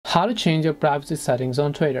How to change your privacy settings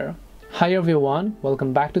on Twitter. Hi everyone,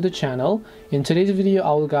 welcome back to the channel. In today's video, I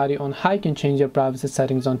will guide you on how you can change your privacy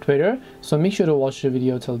settings on Twitter, so make sure to watch the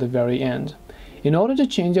video till the very end. In order to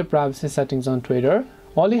change your privacy settings on Twitter,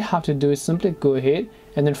 all you have to do is simply go ahead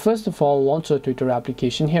and then first of all launch your Twitter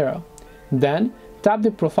application here. Then tap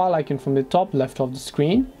the profile icon from the top left of the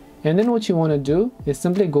screen, and then what you want to do is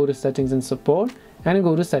simply go to settings and support and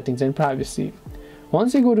go to settings and privacy.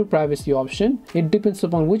 Once you go to privacy option, it depends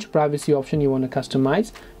upon which privacy option you want to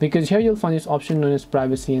customize, because here you'll find this option known as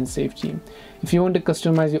privacy and safety. If you want to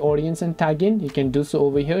customize your audience and tagging, you can do so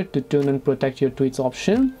over here to turn and protect your tweets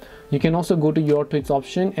option. You can also go to your tweets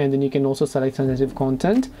option and then you can also select sensitive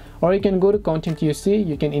content, or you can go to content you see.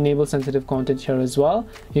 You can enable sensitive content here as well.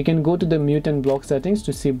 You can go to the mute and block settings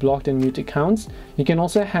to see blocked and mute accounts. You can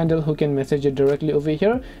also handle who can message you directly over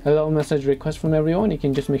here, allow message requests from everyone. You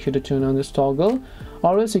can just make sure to turn on this toggle,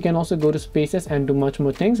 or else you can also go to spaces and do much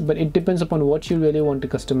more things, but it depends upon what you really want to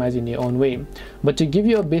customize in your own way. But to give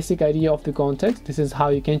you a basic idea of the context, this is how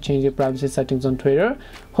you can change your privacy settings on Twitter.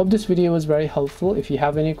 Hope this video was very helpful. If you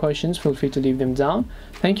have any questions, feel free to leave them down.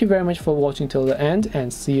 Thank you very much for watching till the end,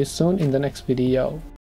 and see you soon in the next video.